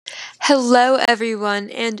Hello, everyone,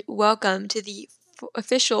 and welcome to the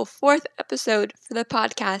official fourth episode for the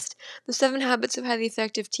podcast, The 7 Habits of Highly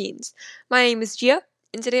Effective Teens. My name is Gia,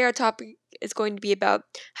 and today our topic is going to be about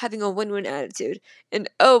having a win-win attitude. And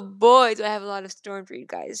oh boy, do I have a lot of storm for you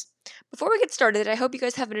guys. Before we get started, I hope you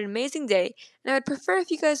guys have an amazing day, and I would prefer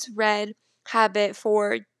if you guys read Habit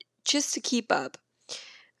 4 just to keep up.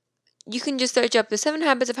 You can just search up the 7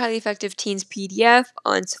 Habits of Highly Effective Teens PDF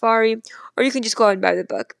on Safari, or you can just go out and buy the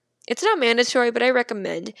book. It's not mandatory, but I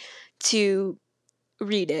recommend to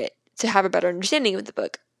read it to have a better understanding of the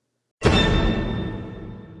book.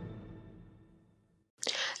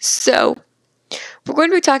 So, we're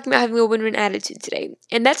going to be talking about having a win-win attitude today,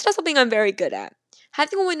 and that's not something I'm very good at.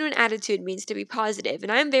 Having a win-win attitude means to be positive,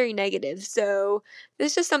 and I'm very negative, so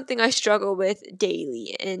this is something I struggle with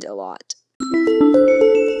daily and a lot.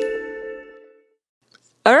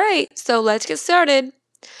 Alright, so let's get started.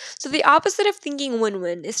 So the opposite of thinking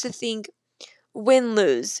win-win is to think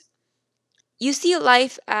win-lose. You see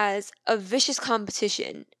life as a vicious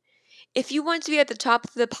competition. If you want to be at the top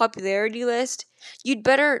of the popularity list, you'd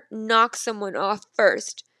better knock someone off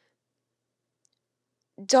first.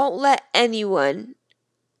 Don't let anyone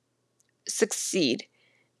succeed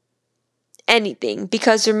anything,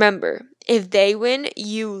 because remember, if they win,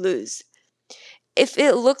 you lose. If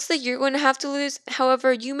it looks like you're going to have to lose,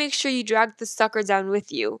 however, you make sure you drag the sucker down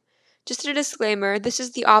with you. Just a disclaimer, this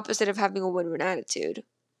is the opposite of having a win-win attitude.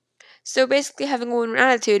 So basically, having a win-win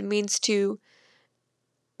attitude means to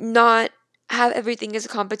not have everything as a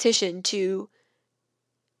competition, to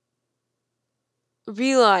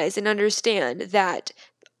realize and understand that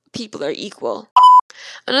people are equal.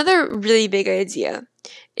 Another really big idea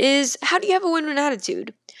is, how do you have a win-win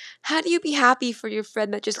attitude? How do you be happy for your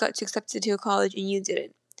friend that just got accepted to a college and you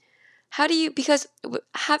didn't? Because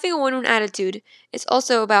having a win-win attitude is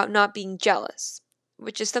also about not being jealous,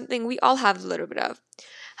 which is something we all have a little bit of.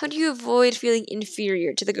 How do you avoid feeling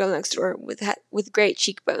inferior to the girl next door with great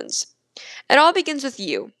cheekbones? It all begins with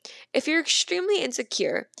you. If you're extremely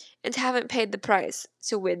insecure and haven't paid the price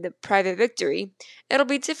to win the private victory, it'll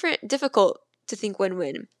be difficult to think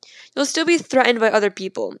win-win. You'll still be threatened by other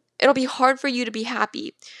people. It'll be hard for you to be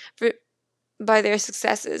happy by their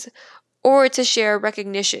successes, or to share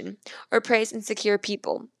recognition or praise insecure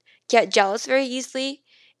people. Get jealous very easily,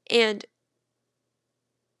 and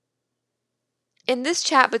in this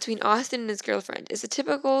chat between Austin and his girlfriend is a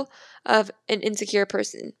typical of an insecure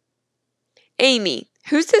person. Amy,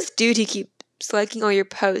 who's this dude who keeps liking all your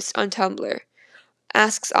posts on Tumblr?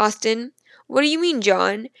 Asks Austin. What do you mean,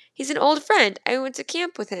 John? He's an old friend. I went to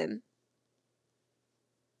camp with him.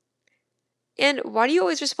 And why do you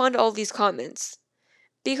always respond to all these comments?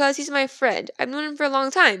 Because he's my friend. I've known him for a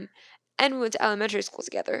long time. And we went to elementary school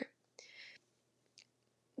together.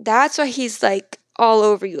 That's why he's like all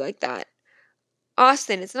over you like that.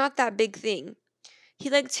 Austin, it's not that big thing. He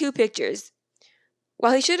liked 2 pictures.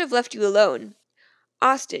 Well, he should have left you alone.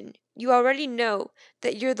 Austin, you already know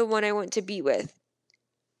that you're the one I want to be with.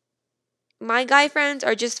 My guy friends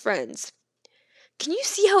are just friends. Can you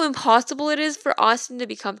see how impossible it is for Austin to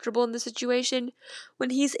be comfortable in this situation when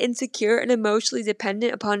he's insecure and emotionally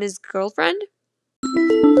dependent upon his girlfriend?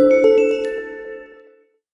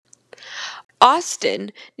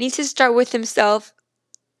 Austin needs to start with himself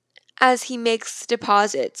as he makes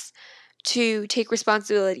deposits to take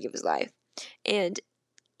responsibility of his life and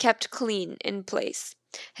kept clean in place.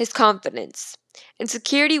 His confidence and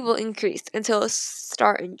security will increase until he'll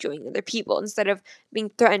start enjoying other people instead of being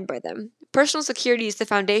threatened by them. Personal security is the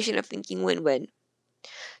foundation of thinking win-win.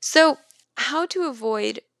 So, how to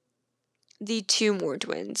avoid the tumor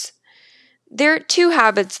twins? There are 2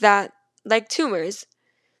 habits that, like tumors,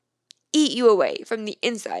 eat you away from the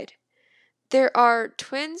inside. There are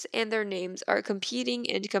twins and their names are competing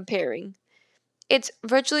and comparing. It's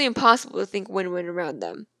virtually impossible to think win-win around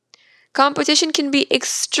them. Competition can be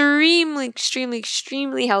extremely, extremely,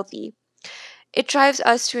 extremely healthy. It drives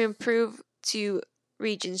us to improve, to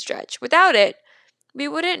reach and stretch. Without it, we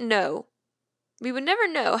wouldn't know. We would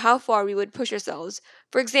never know how far we would push ourselves.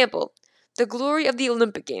 For example, the glory of the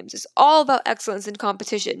Olympic Games is all about excellence in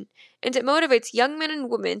competition, and it motivates young men and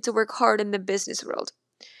women to work hard in the business world.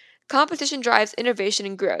 Competition drives innovation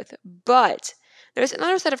and growth, but there's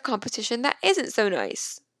another side of competition that isn't so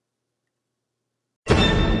nice.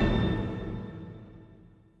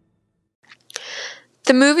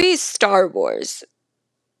 The movie Star Wars.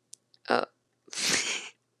 Oh.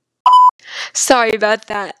 Sorry about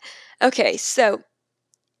that. Okay, so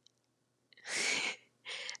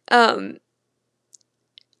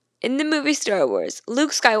In the movie Star Wars,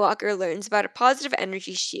 Luke Skywalker learns about a positive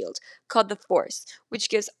energy shield called the Force, which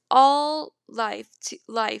gives all life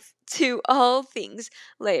to all things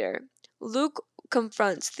later. Luke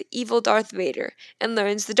confronts the evil Darth Vader and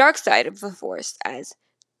learns the dark side of the Force. As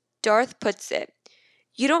Darth puts it,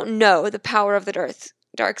 you don't know the power of the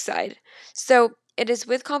dark side. So it is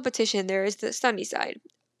with competition there is the sunny side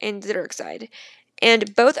and the dark side.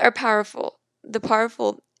 And both are powerful. The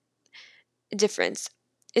powerful difference.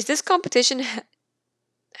 Is this competition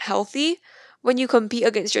healthy when you compete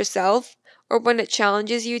against yourself or when it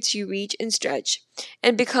challenges you to reach and stretch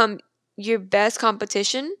and become your best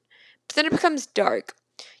competition? But then it becomes dark.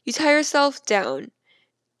 You tie yourself down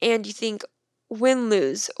and you think win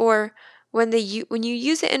lose or when you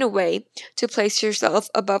use it in a way to place yourself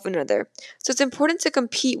above another. So it's important to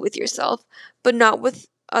compete with yourself but not with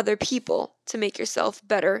other people to make yourself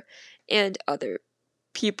better and other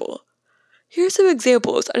people. Here's some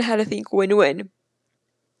examples on how to think win-win.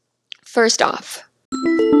 First off,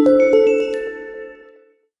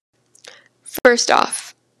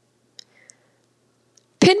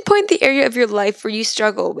 pinpoint the area of your life where you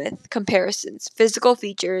struggle with comparisons, physical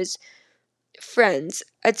features, friends,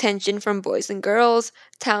 attention from boys and girls,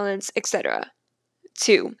 talents, etc.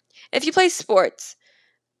 2. If you play sports,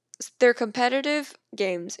 their competitive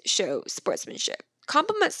games show sportsmanship.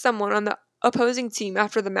 Compliment someone on the opposing team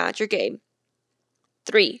after the match or game.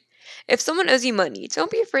 3. If someone owes you money, don't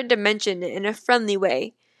be afraid to mention it in a friendly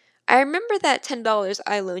way. I remember that $10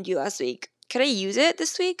 I loaned you last week. Could I use it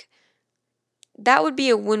this week? That would be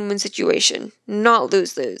a win-win situation, not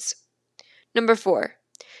lose-lose. Number 4.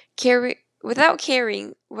 Without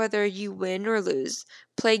caring whether you win or lose,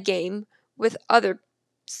 play game with others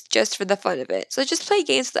just for the fun of it. So just play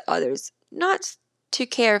games with others, not to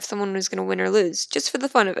care if someone was going to win or lose, just for the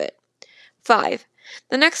fun of it. 5.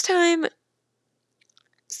 The next time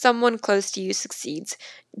someone close to you succeeds,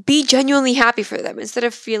 be genuinely happy for them instead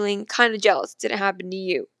of feeling kind of jealous it didn't happen to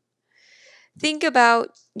you. Think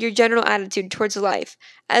about your general attitude towards life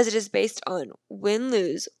as it is based on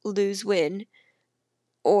win-lose, lose-win,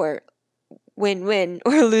 or win-win,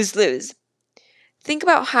 or lose-lose. Think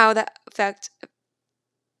about how that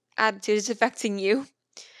attitude is affecting you.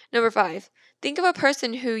 Number 5, think of a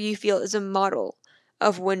person who you feel is a model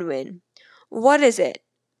of win-win. What is it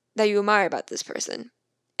that you admire about this person?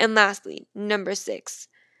 And lastly, number 6,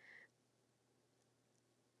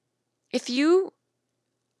 if you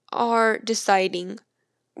are deciding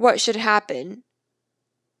what should happen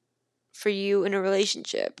for you in a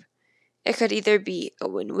relationship, it could either be a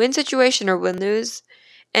win-win situation or win-lose.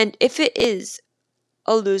 And if it is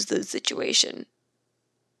a lose-lose situation,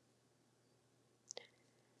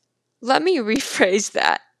 let me rephrase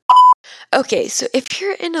that. Okay, so if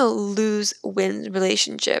you're in a lose-win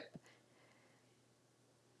relationship,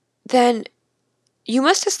 then you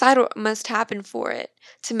must decide what must happen for it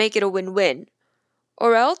to make it a win-win.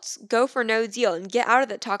 Or else go for no deal and get out of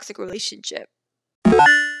that toxic relationship.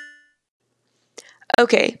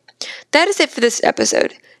 Okay, that is it for this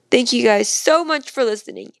episode. Thank you guys so much for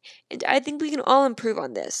listening, and I think we can all improve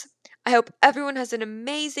on this. I hope everyone has an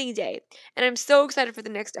amazing day, and I'm so excited for the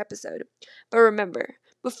next episode. But remember,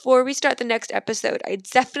 before we start the next episode, I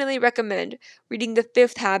definitely recommend reading The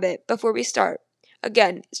Fifth Habit before we start.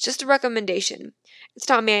 Again, it's just a recommendation. It's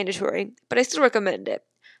not mandatory, but I still recommend it.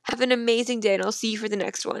 Have an amazing day, and I'll see you for the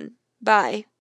next one. Bye.